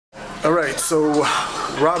All right, so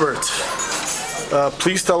Robert,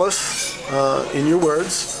 please tell us, in your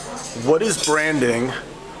words, what is branding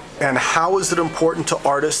and how is it important to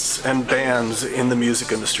artists and bands in the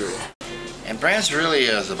music industry? And brands really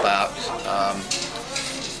is about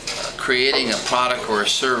creating a product or a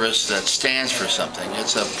service that stands for something.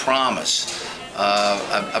 It's a promise.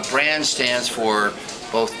 A brand stands for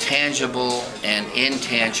both tangible and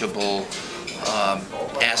intangible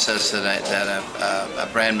assets that a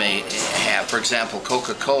brand may have. For example,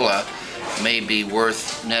 Coca-Cola may be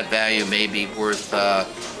worth, net value may be worth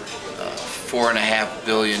 $4.5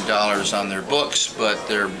 billion on their books, but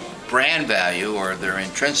their brand value or their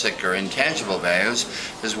intrinsic or intangible values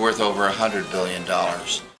is worth over $100 billion.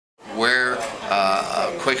 Where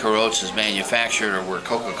Quaker Oats is manufactured or where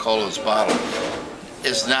Coca-Cola is bottled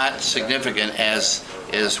is not significant as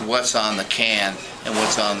is what's on the can and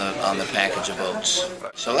what's on the package of oats.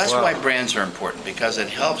 So that's why brands are important, because it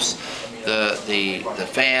helps the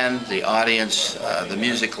fan, the audience, the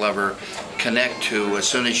music lover connect to, as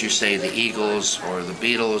soon as you say the Eagles or the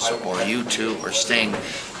Beatles or U2 or Sting,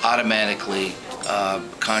 automatically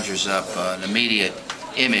conjures up an immediate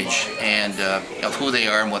image and of who they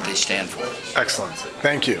are and what they stand for. Excellent.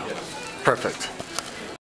 Thank you. Perfect.